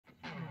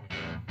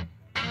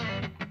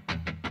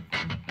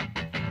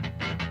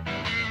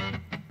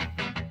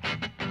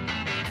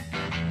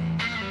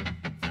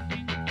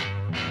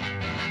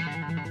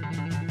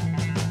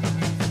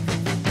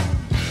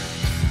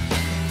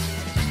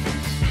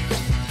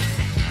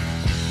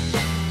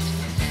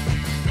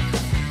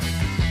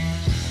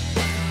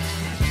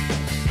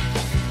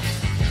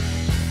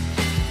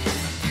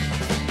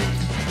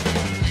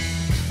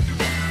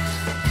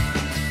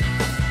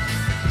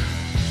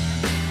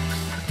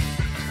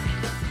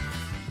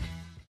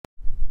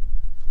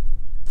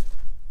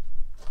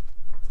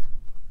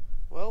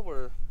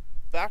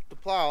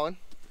plowing.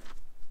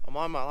 I'm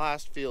on my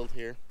last field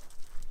here.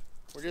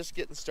 We're just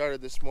getting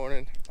started this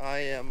morning.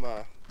 I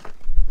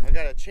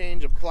got to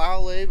change a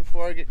plow lay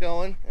before I get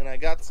going, and I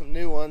got some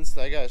new ones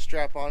that I got to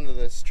strap onto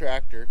this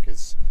tractor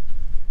because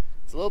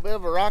it's a little bit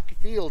of a rocky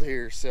field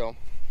here, so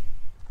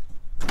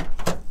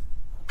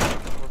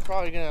we're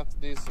probably gonna have to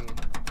do some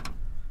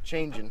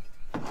changing.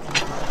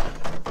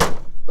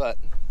 But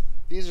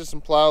these are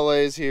some plow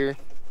lays here.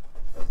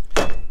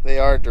 They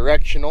are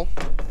directional.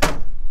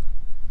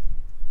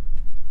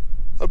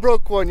 I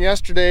broke one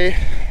yesterday,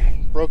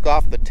 broke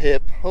off the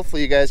tip.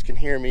 Hopefully you guys can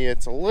hear me.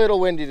 It's a little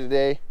windy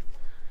today.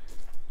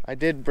 I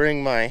did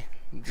bring my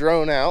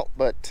drone out,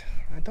 but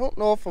I don't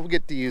know if I'll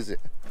get to use it.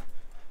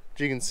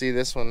 As you can see,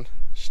 this one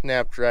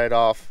snapped right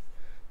off.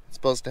 It's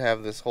supposed to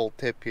have this whole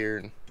tip here,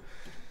 and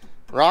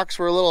rocks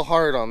were a little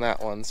hard on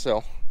that one,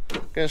 so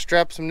I'm gonna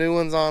strap some new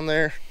ones on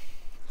there.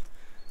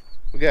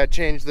 We gotta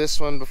change this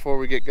one before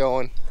we get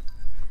going,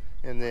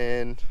 and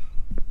then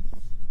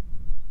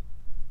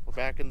we're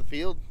back in the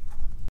field.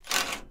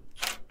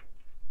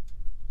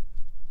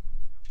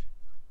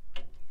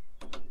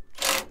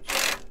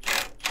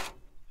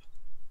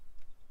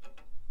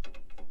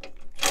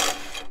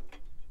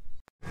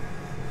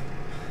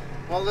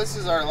 Well, this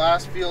is our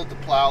last field to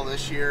plow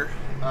this year.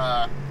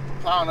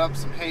 Plowing up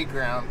some hay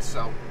ground,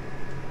 so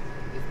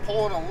it's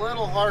pulling a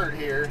little hard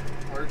here.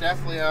 We're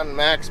definitely on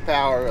max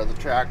power of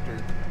the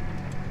tractor.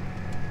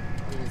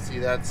 You can see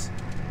that's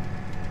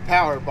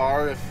power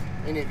bar if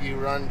any of you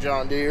run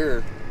John Deere,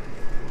 or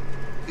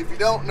if you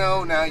don't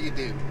know, now you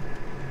do.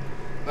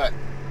 But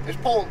it's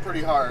pulling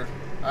pretty hard.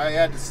 I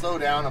had to slow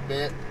down a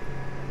bit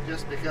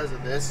just because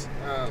of this.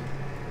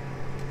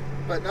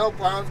 But no,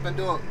 plowing's been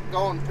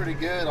going pretty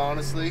good,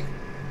 honestly.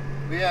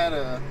 We had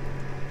a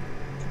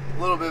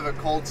little bit of a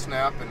cold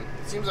snap, and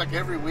it seems like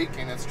every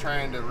weekend it's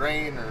trying to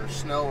rain or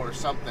snow or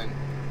something.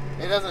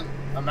 It doesn't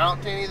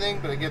amount to anything,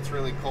 but it gets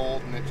really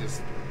cold, and it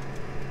just,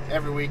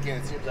 every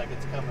weekend it seems like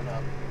it's coming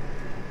up.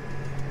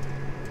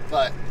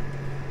 But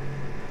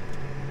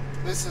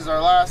this is our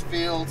last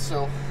field,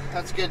 so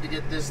that's good to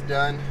get this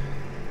done.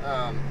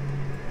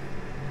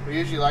 We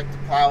usually like to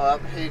plow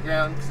up hay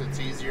ground because it's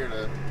easier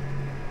to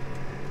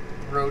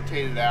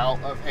rotate it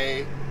out of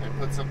hay and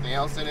put something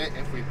else in it.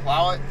 If we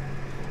plow it,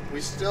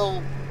 we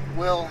still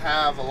will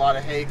have a lot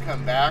of hay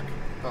come back,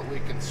 but we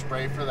can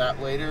spray for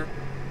that later,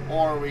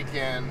 or we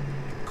can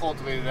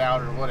cultivate it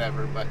out or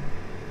whatever. But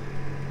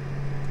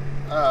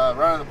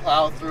running the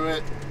plow through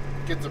it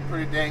gets a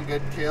pretty dang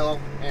good kill,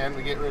 and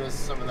we get rid of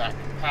some of that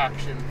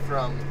compaction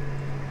from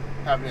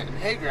having it in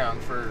hay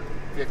ground for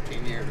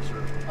 15 years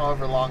or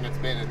however long it's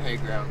been in hay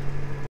ground.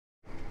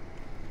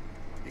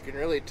 You can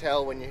really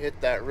tell when you hit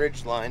that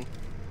ridge line,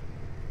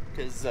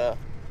 because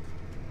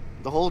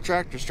the whole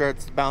tractor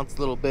starts to bounce a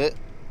little bit,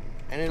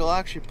 and it'll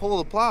actually pull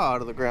the plow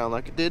out of the ground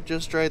like it did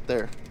just right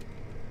there,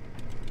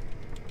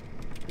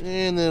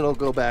 and then it'll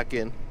go back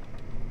in.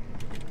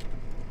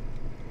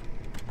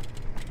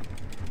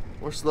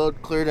 We're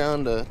slowed clear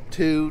down to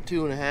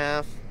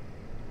 2.5.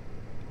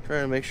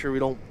 Trying to make sure we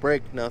don't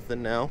break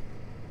nothing now.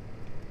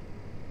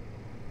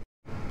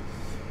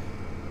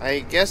 I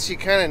guess you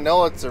kind of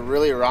know it's a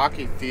really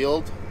rocky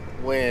field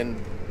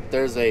when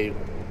there's a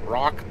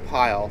rock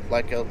pile,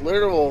 like a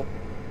literal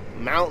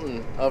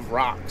mountain of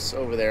rocks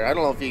over there. I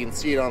don't know if you can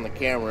see it on the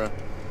camera,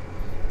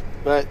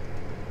 but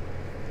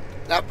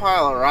that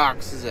pile of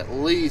rocks is at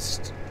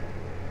least,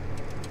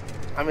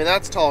 I mean,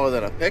 that's taller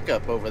than a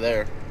pickup over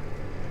there.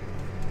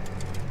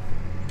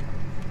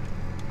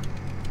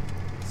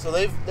 So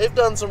they've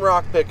done some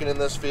rock picking in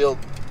this field.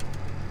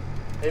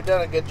 They've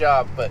done a good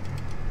job, but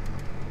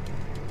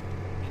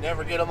you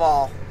never get them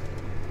all.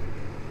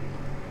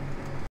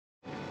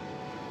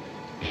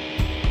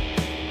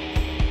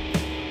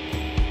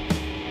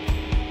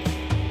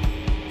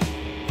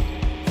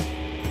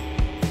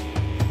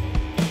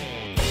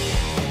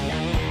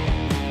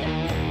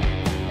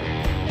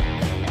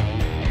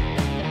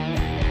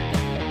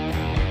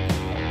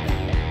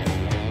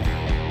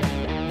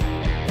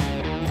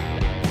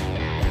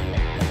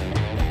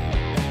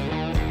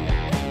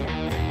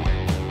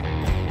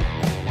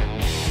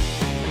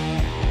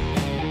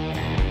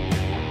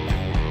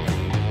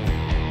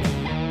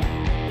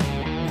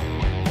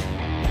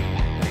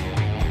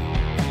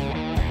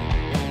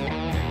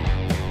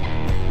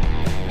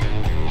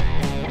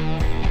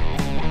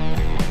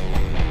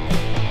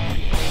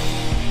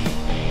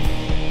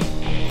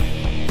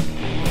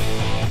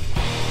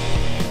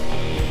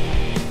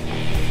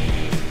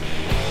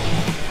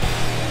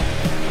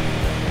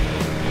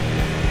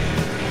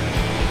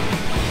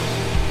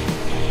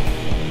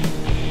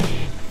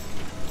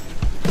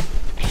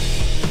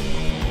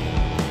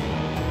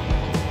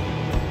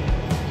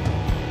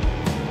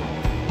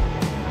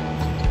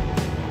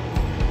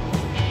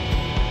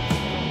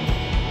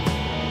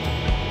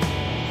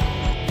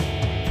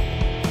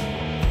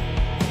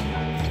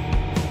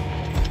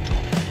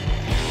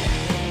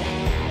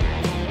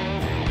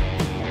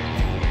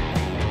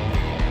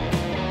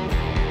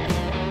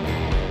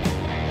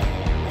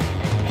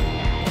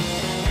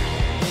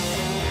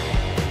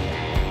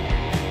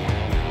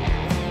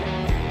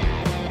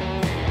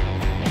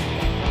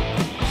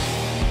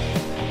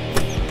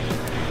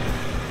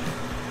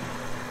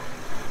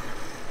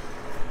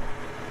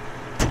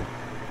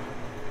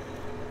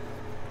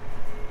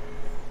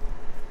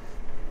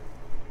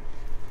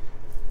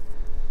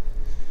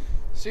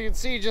 So you can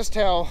see just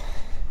how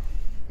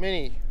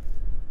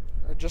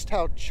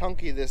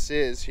chunky this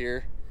is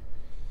here.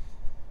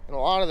 And a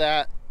lot of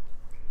that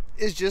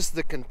is just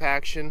the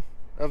compaction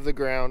of the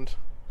ground.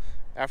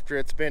 After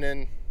it's been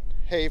in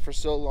hay for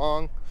so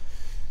long,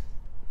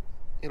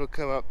 it'll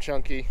come up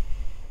chunky.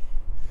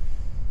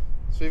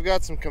 So we've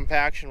got some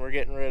compaction we're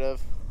getting rid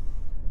of.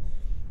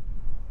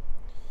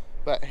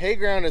 But hay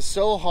ground is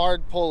so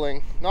hard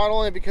pulling, not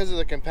only because of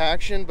the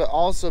compaction, but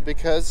also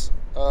because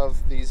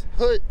of these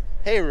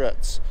hay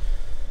roots.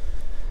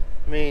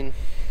 I mean,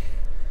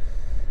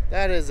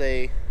 that is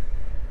a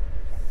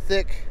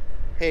thick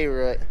hay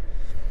root.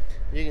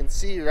 You can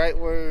see right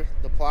where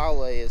the plow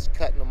lay is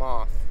cutting them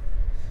off.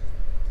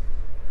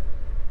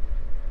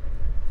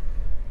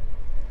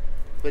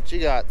 But you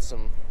got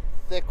some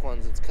thick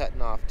ones it's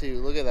cutting off too.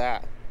 Look at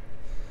that.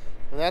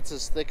 And that's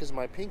as thick as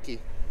my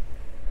pinky.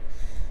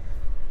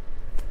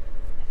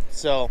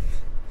 So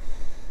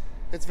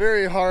it's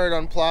very hard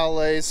on plow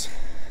lays.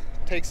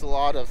 It takes a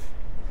lot of,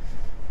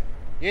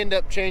 you end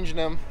up changing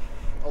them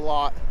a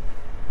lot.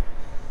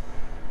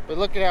 But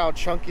look at how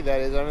chunky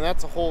that is. I mean,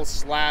 that's a whole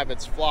slab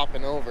it's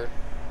flopping over.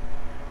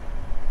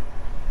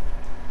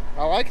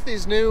 I like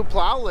these new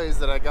plow lays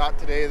that I got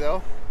today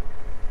though.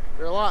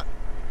 They're a lot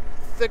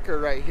thicker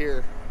right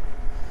here.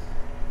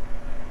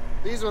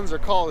 These ones are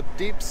called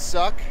deep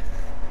suck.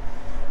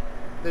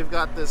 They've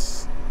got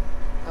this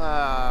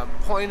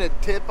pointed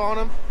tip on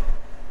them.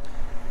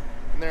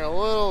 And they're a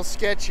little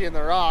sketchy in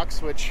the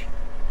rocks, which,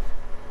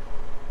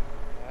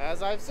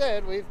 as I've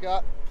said, we've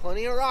got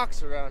plenty of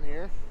rocks around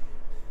here.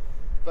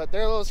 But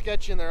they're a little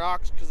sketchy in the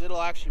rocks because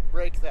it'll actually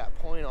break that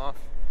point off.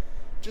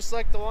 Just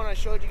like the one I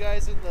showed you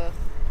guys in the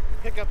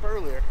pickup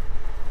earlier.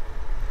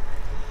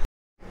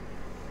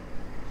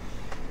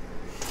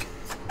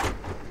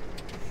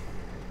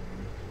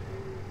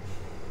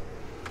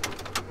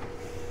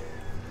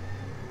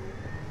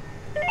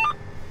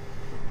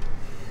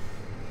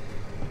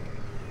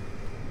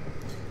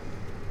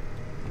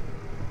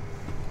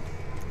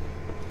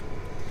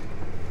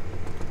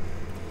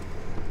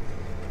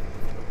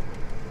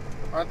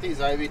 Aren't these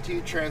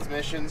IVT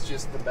transmissions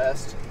just the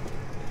best?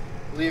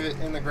 Leave it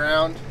in the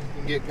ground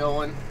and get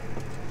going.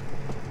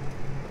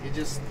 You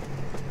just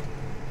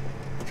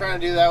trying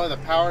to do that with a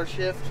power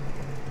shift.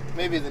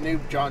 Maybe the new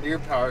John Deere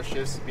power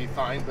shifts would be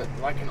fine, but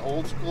like an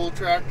old school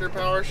tractor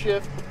power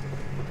shift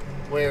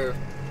where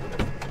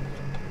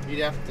you'd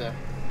have to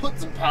put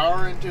some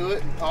power into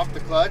it and pop the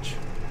clutch,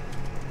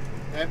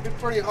 that'd be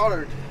pretty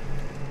hard.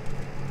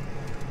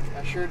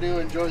 I sure do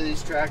enjoy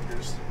these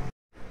tractors.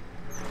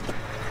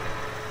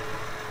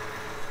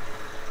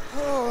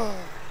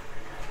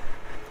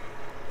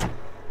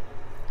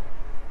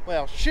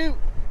 Well, shoot,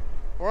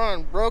 we're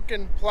on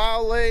broken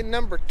plow lay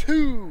number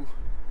 2.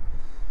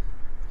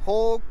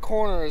 Whole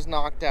corner is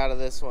knocked out of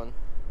this one.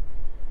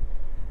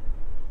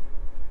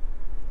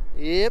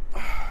 Yep,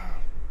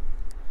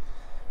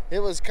 it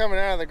was coming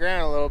out of the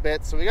ground a little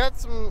bit, so we got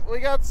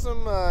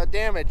some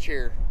damage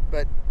here,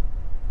 but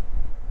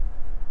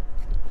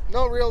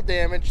no real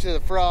damage to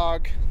the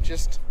frog,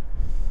 just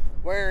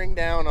wearing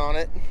down on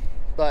it.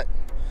 But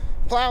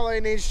plow lay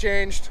needs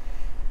changed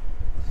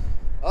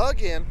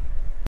again.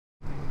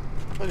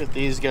 Look at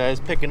these guys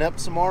picking up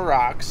some more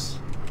rocks.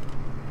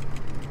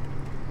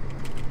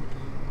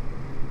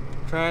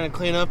 Trying to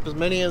clean up as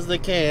many as they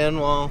can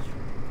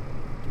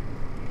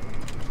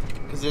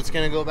because it's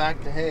going to go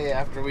back to hay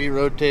after we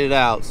rotate it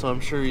out. So I'm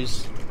sure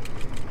he's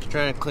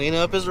trying to clean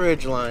up his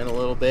ridge line a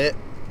little bit.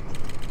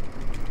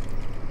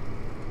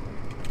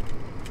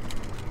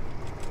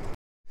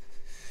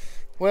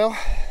 Well,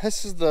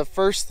 this is the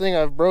first thing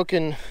I've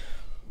broken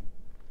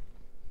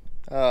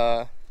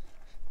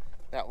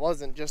that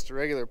wasn't just a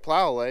regular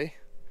plow lay.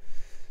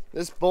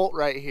 This bolt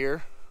right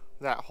here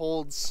that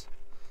holds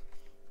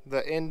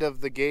the end of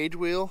the gauge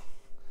wheel,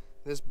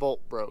 this bolt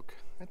broke.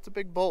 It's a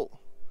big bolt.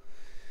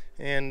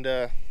 And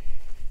the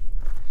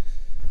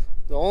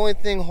only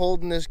thing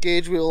holding this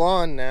gauge wheel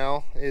on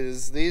now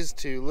is these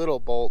two little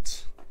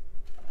bolts.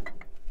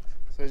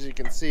 So as you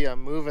can see,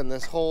 I'm moving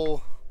this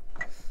whole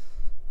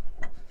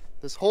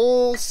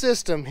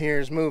system here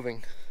is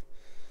moving.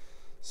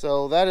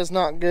 So that is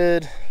not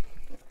good,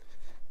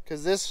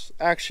 because this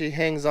actually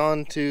hangs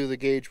on to the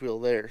gauge wheel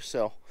there.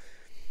 So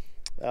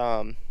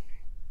we're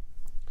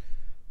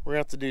gonna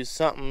have to do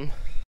something.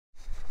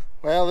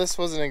 Well, this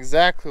wasn't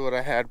exactly what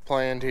I had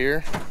planned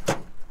here,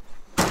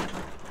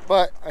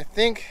 but I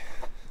think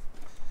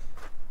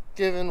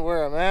given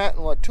where I'm at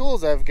and what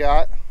tools I've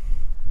got,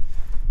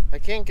 I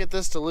can't get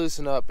this to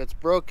loosen up. It's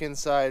broke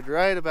inside.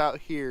 Right about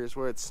here is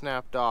where it's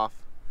snapped off.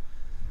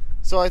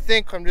 So I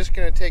think I'm just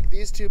going to take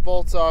these two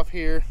bolts off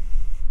here,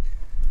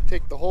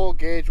 take the whole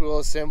gauge wheel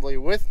assembly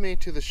with me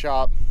to the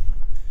shop,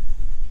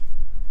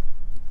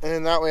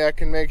 and that way I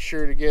can make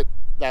sure to get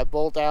that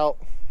bolt out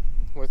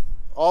with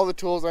all the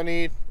tools I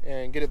need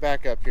and get it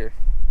back up here.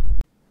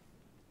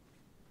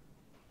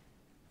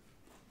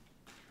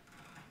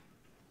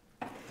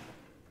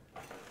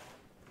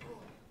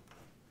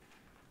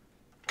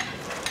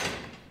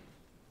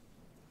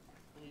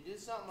 You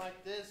something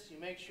like this, you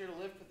make sure to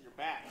lift with your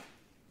back.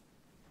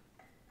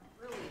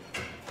 Really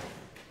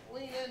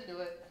lean into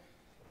it.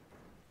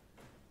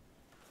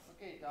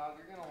 Okay, dog,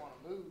 you're going to want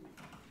to move.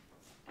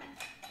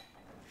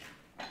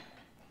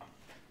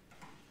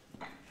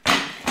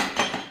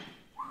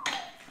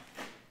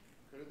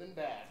 Could have been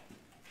bad.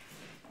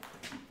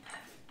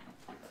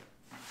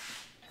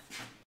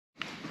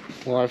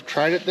 Well, I've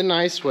tried it the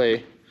nice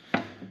way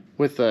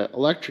with the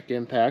electric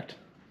impact,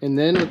 and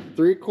then with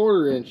the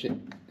 3/4 inch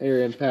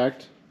air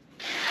impact.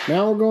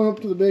 Now we're going up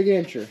to the big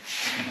incher.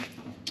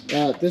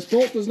 This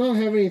bolt does not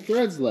have any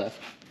threads left.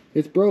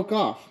 It's broke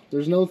off.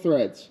 There's no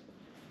threads.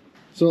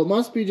 So it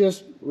must be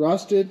just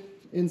rusted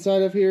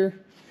inside of here,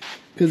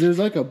 because there's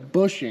like a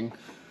bushing.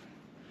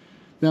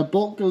 That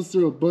bolt goes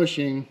through a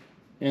bushing,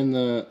 and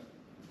the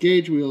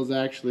gauge wheel is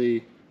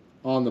actually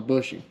on the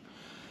bushing.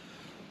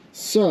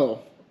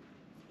 So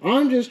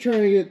I'm just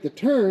trying to get it to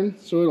turn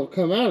so it'll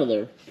come out of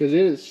there, because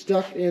it is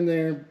stuck in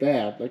there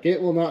bad. Like,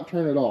 it will not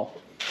turn at all.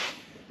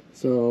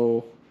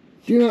 So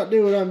do not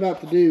do what I'm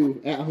about to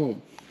do at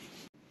home.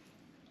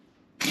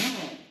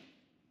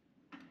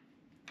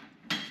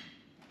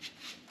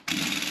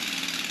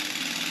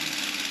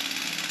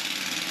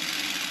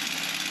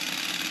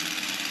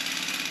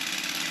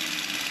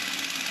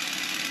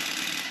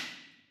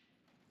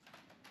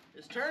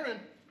 It's turning.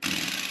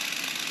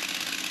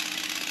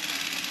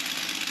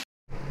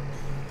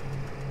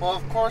 Well,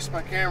 of course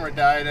my camera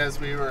died as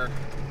we were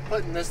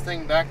putting this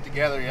thing back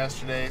together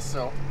yesterday,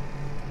 so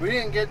we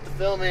didn't get to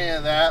film any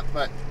of that,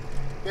 but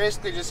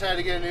basically just had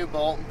to get a new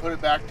bolt and put it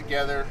back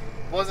together.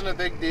 Wasn't a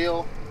big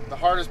deal. The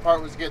hardest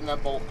part was getting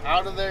that bolt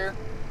out of there,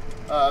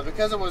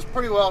 because it was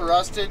pretty well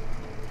rusted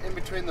in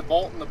between the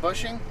bolt and the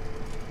bushing,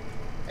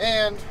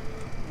 and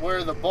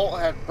where the bolt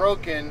had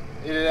broken,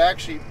 it had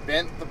actually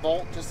bent the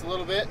bolt just a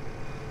little bit,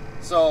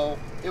 so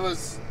it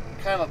was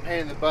kind of a pain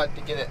in the butt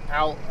to get it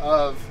out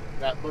of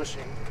that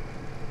bushing.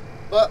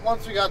 But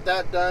once we got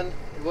that done,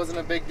 it wasn't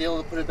a big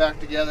deal to put it back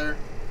together.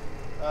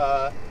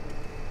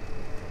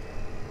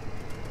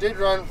 Did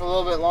run for a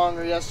little bit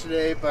longer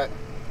yesterday, but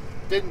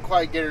didn't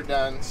quite get her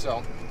done,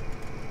 so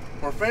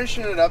we're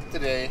finishing it up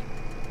today,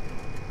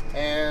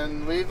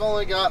 and we've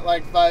only got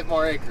like 5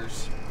 more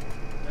acres.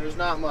 There's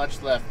not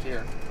much left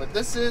here, but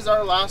this is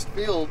our last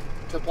field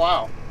to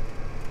plow.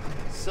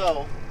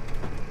 So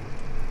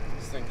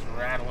this thing's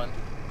rattling.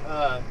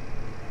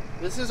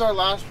 This is our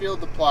last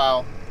field to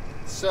plow,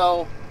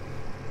 so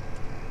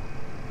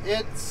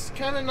it's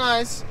kind of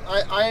nice.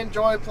 I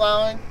enjoy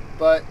plowing,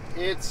 but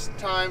it's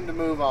time to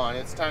move on.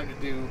 It's time to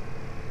do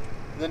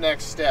the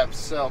next steps.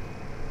 So,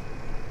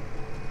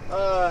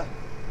 but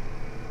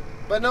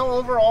no,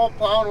 overall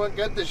plowing went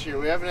good this year.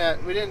 We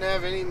didn't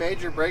have any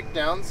major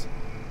breakdowns.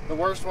 The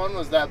worst one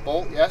was that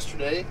bolt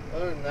yesterday.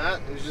 Other than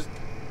that, it was just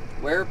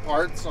wear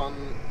parts on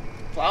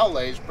plow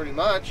lathes pretty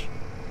much.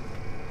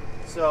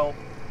 So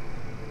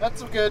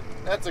that's a good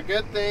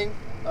thing.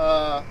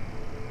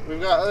 We've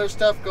got other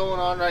stuff going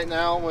on right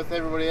now with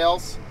everybody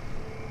else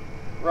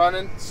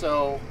running,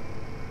 so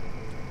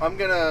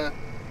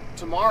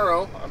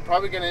tomorrow I'm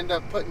probably gonna end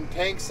up putting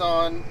tanks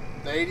on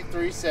the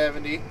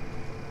 8370,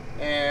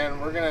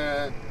 and we're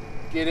gonna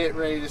get it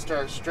ready to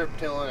start strip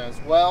tilling as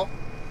well.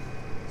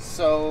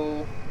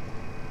 So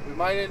we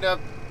might end up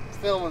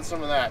filming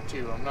some of that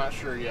too. I'm not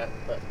sure yet,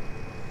 but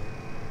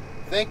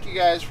thank you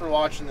guys for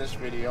watching this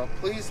video.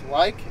 Please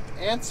like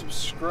and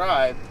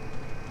subscribe.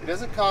 It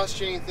doesn't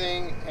cost you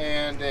anything,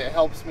 and it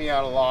helps me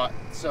out a lot.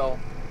 So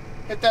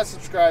hit that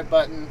subscribe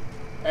button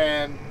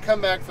and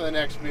come back for the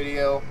next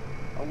video.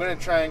 I'm going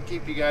to try and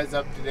keep you guys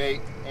up to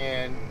date,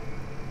 and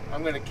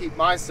I'm going to keep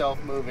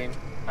myself moving,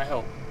 I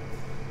hope.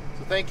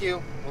 So thank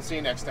you. We'll see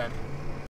you next time.